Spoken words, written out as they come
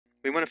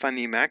We want to find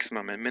the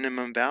maximum and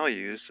minimum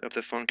values of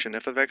the function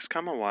f of x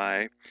comma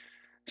y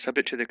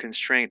subject to the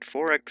constraint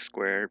 4x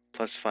squared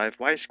plus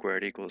 5y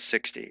squared equals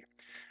 60.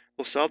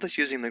 We'll solve this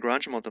using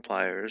Lagrange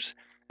multipliers,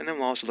 and then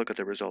we'll also look at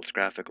the results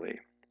graphically.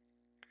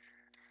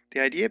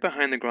 The idea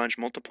behind Lagrange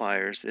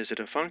multipliers is that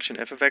a function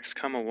f of x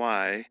comma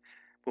y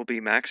will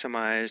be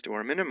maximized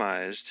or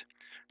minimized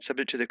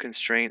subject to the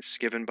constraints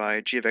given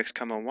by g of x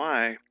comma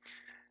y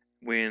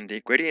when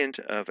the gradient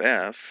of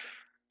f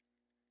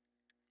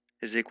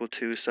is equal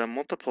to some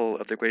multiple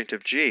of the gradient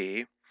of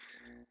g,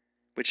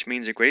 which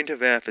means the gradient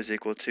of f is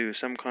equal to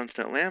some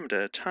constant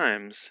lambda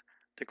times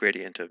the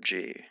gradient of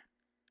g.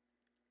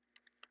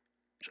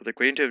 So the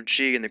gradient of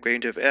g and the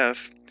gradient of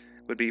f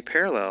would be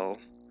parallel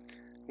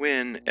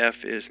when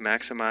f is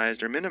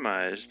maximized or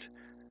minimized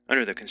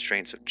under the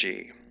constraints of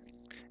g.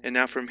 And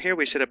now from here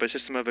we set up a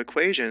system of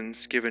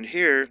equations given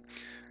here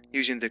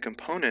using the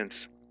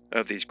components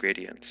of these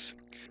gradients.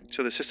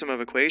 So the system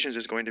of equations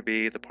is going to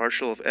be the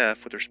partial of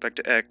f with respect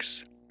to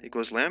x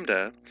equals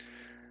lambda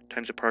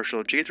times the partial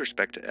of g with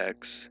respect to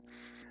x.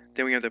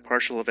 Then we have the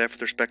partial of f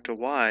with respect to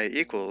y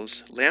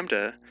equals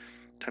lambda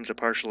times the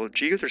partial of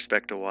g with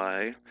respect to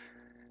y.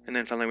 And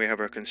then finally we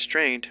have our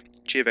constraint,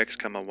 g of x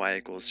comma y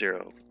equals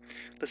 0.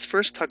 Let's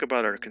first talk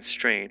about our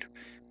constraint.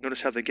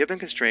 Notice how the given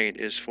constraint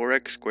is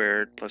 4x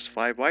squared plus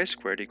 5y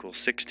squared equals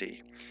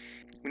 60.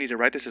 We need to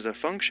write this as a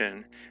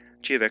function,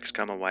 g of x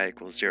comma y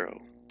equals 0,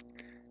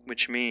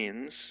 which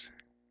means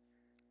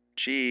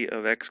g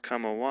of x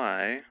comma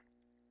y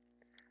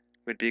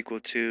would be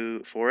equal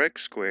to 4x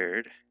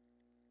squared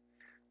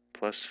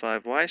plus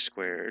 5y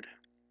squared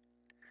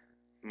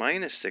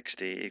minus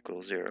 60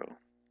 equals 0.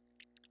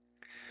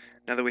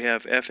 Now that we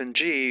have f and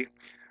g,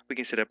 we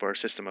can set up our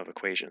system of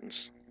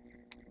equations.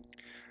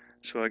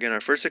 So again, our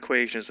first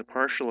equation is the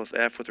partial of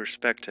f with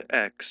respect to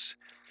x.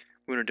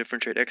 We want to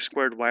differentiate x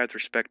squared y with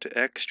respect to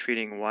x,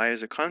 treating y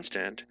as a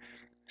constant.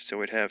 So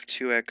we'd have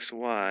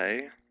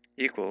 2xy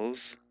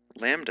equals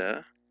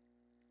lambda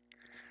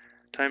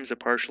times the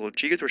partial of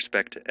g with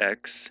respect to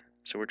x.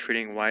 So we're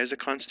treating y as a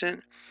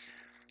constant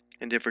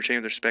and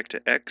differentiating with respect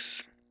to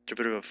x.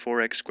 Derivative of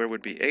 4x squared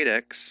would be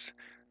 8x.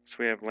 So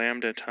we have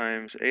lambda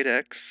times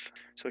 8x.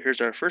 So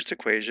here's our first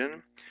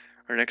equation.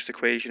 Our next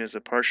equation is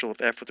the partial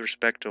of f with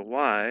respect to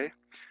y.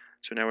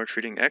 So now we're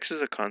treating x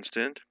as a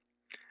constant.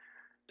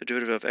 The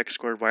derivative of x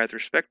squared y with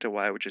respect to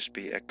y would just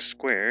be x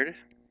squared.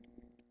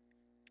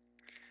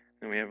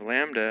 Then we have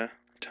lambda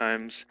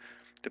times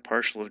the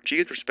partial of g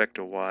with respect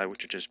to y,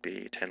 which would just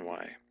be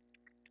 10y.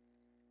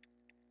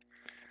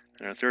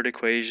 And our third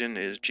equation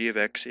is g of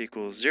x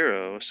equals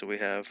 0, so we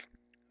have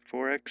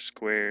 4x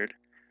squared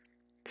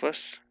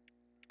plus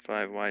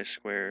 5y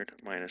squared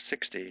minus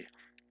 60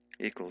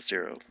 equals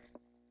 0.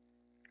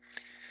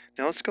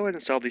 Now let's go ahead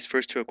and solve these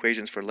first two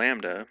equations for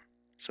lambda.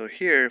 So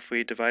here, if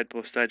we divide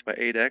both sides by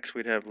 8x,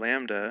 we'd have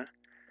lambda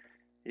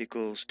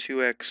equals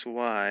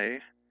 2xy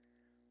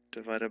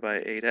divided by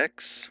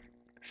 8x.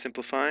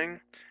 Simplifying,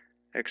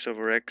 x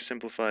over x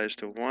simplifies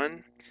to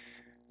 1,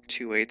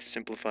 2/8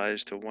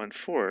 simplifies to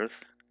 1/4,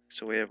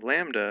 so we have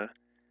lambda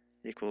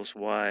equals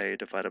y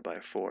divided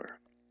by 4.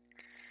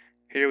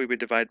 Here we would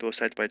divide both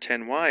sides by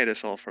 10y to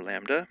solve for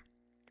lambda.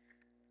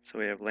 So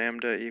we have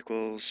lambda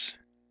equals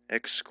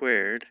x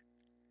squared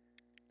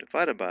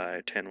divided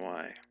by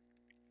 10y.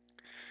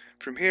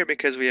 From here,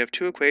 because we have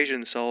two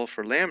equations solved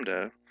for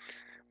lambda,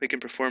 we can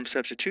perform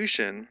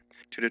substitution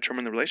to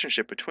determine the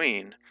relationship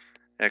between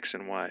x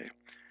and y.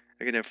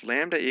 Again, if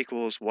lambda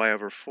equals y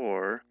over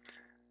 4,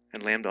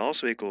 and lambda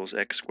also equals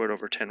x squared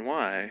over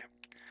 10y,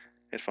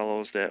 it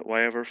follows that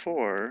y over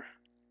 4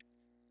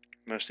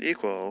 must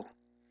equal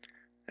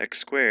x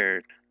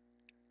squared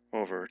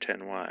over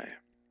 10y.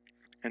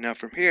 And now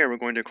from here, we're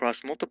going to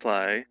cross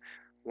multiply.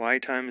 Y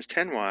times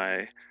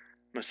 10y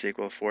must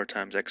equal 4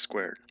 times x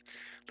squared.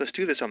 Let's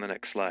do this on the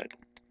next slide.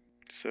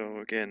 So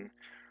again,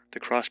 the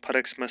cross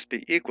products must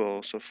be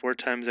equal, so 4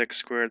 times x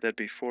squared, that'd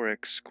be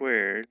 4x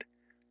squared,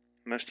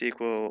 must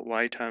equal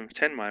y times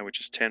 10y,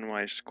 which is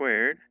 10y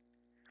squared.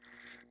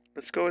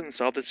 Let's go ahead and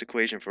solve this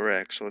equation for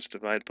x. So let's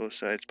divide both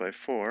sides by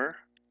 4.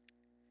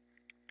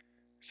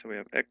 So we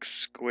have x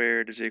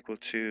squared is equal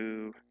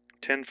to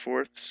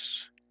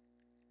 10/4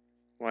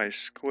 y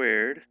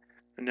squared.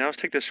 And now let's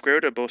take the square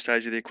root of both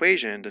sides of the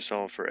equation to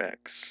solve for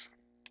x.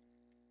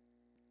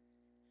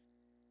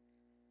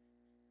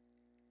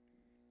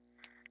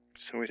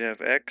 So we'd have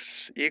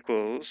x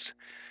equals,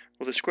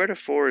 well, the square root of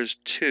 4 is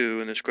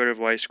 2, and the square root of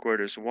y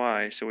squared is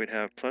y, so we'd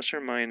have plus or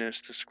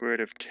minus the square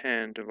root of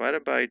 10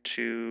 divided by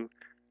 2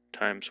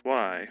 times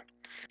y.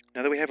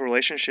 Now that we have a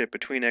relationship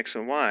between x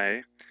and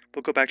y,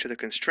 we'll go back to the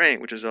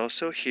constraint, which is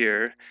also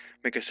here,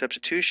 make a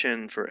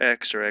substitution for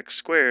x or x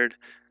squared,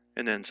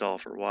 and then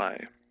solve for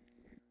y.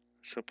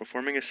 So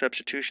performing a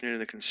substitution into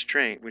the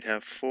constraint, we'd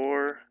have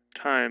 4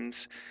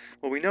 times,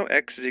 well, we know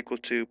x is equal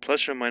to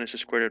plus or minus the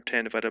square root of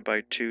 10 divided by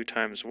 2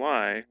 times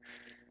y,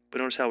 but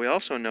notice how we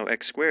also know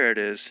x squared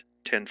is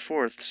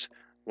 10/4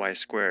 y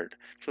squared.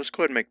 So let's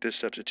go ahead and make this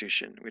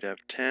substitution. We'd have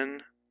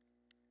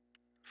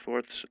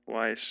 10/4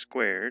 y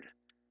squared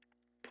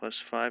plus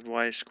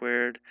 5y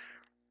squared,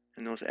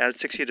 and then let's add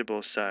 60 to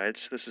both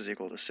sides. This is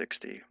equal to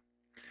 60.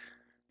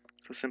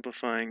 So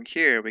simplifying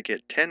here, we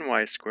get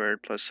 10y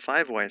squared plus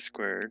 5y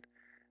squared.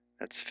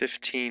 That's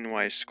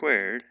 15y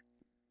squared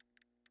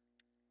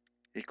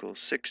equals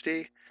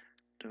 60.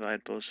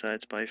 Divide both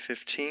sides by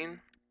 15.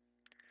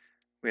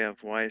 We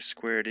have y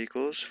squared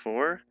equals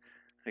 4.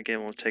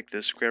 Again, we'll take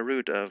the square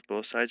root of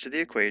both sides of the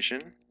equation.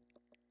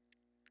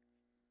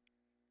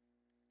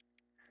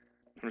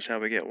 Notice how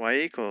we get y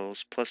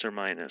equals plus or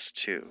minus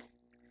 2.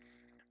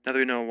 Now that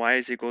we know y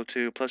is equal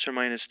to plus or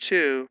minus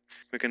 2,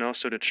 we can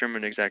also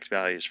determine exact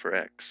values for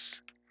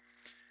x.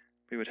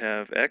 We would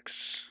have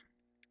x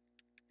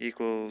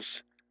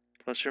equals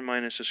plus or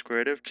minus the square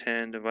root of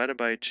 10 divided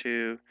by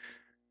 2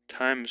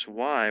 times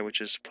y, which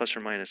is plus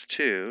or minus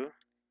 2,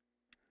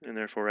 and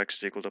therefore x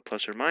is equal to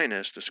plus or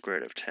minus the square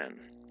root of 10.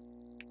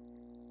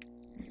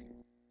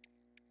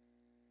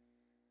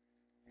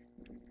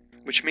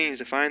 Which means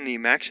to find the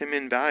max and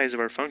min values of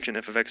our function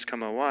f of x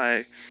comma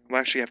y, we'll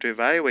actually have to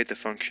evaluate the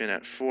function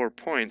at 4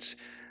 points,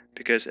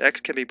 because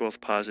x can be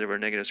both positive or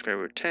negative square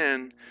root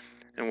 10,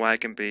 and y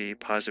can be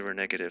positive or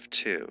negative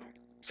 2.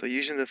 So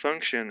using the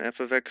function f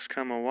of x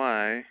comma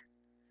y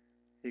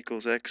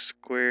equals x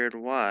squared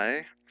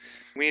y,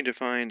 we need to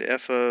find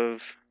f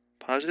of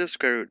positive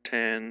square root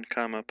 10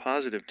 comma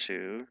positive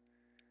 2,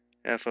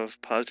 f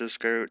of positive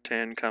square root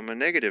 10 comma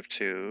negative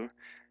 2,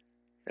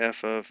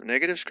 f of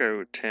negative square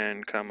root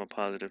 10 comma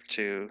positive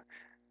 2,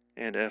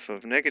 and f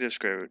of negative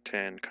square root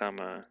 10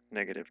 comma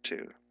negative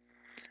 2.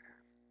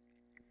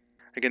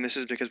 Again, this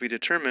is because we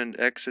determined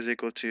x is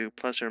equal to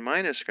plus or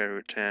minus square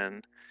root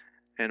 10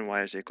 and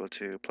y is equal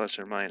to plus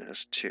or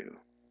minus 2.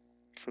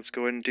 So let's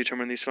go ahead and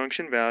determine these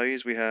function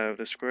values. We have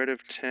the square root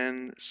of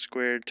 10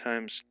 squared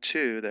times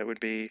 2, that would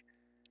be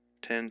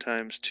 10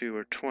 times 2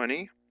 or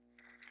 20.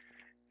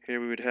 Here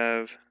we would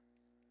have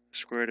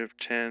square root of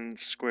 10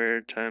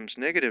 squared times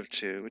negative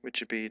 2,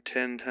 which would be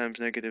 10 times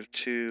negative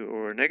 2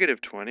 or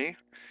negative 20.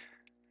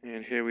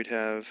 And here we'd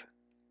have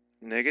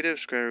negative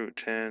square root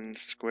 10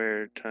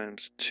 squared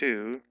times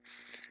 2.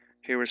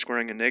 Here we're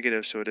squaring a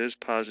negative, so it is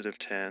positive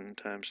 10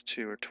 times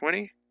 2 or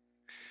 20.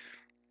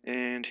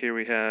 And here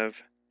we have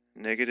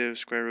negative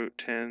square root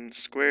 10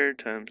 squared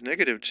times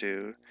negative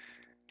 2,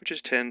 which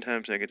is 10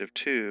 times negative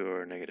 2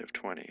 or negative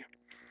 20.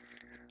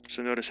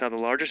 So notice how the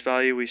largest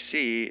value we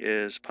see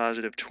is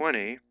positive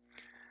 20,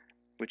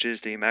 which is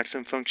the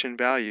maximum function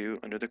value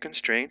under the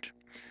constraint,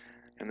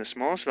 and the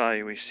smallest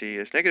value we see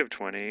is negative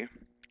 20,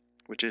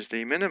 which is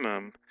the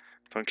minimum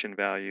function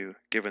value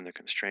given the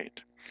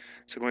constraint.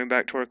 So going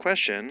back to our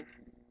question,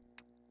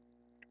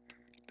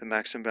 the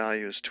maximum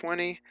value is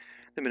 20,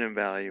 the minimum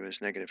value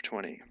is negative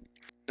 20.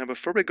 Now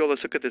before we go,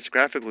 let's look at this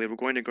graphically. We're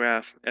going to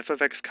graph f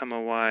of x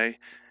comma y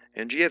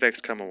and g of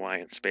x comma y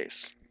in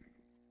space.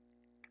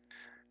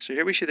 So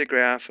here we see the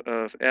graph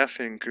of f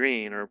in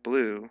green or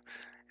blue,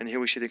 and here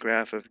we see the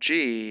graph of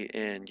g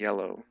in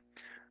yellow.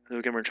 So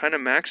again, we're trying to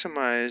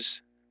maximize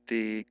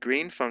the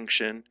green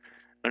function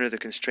under the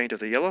constraint of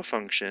the yellow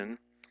function,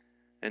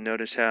 and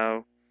notice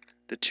how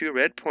the two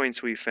red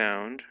points we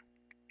found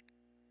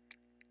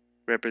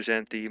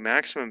represent the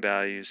maximum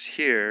values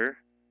here,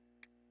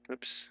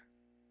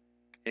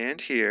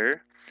 and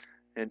here,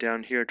 and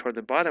down here toward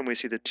the bottom we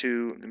see the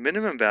two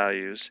minimum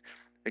values,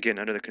 again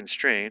under the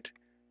constraint,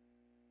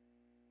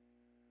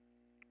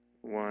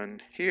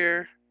 one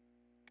here,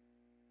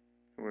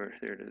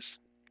 there it is,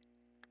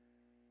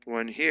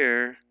 one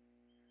here,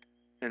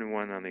 and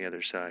one on the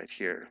other side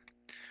here.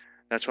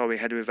 That's why we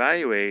had to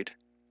evaluate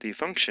the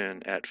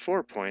function at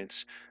 4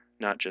 points,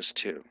 not just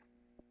 2.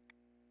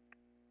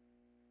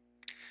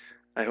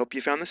 I hope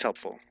you found this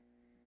helpful.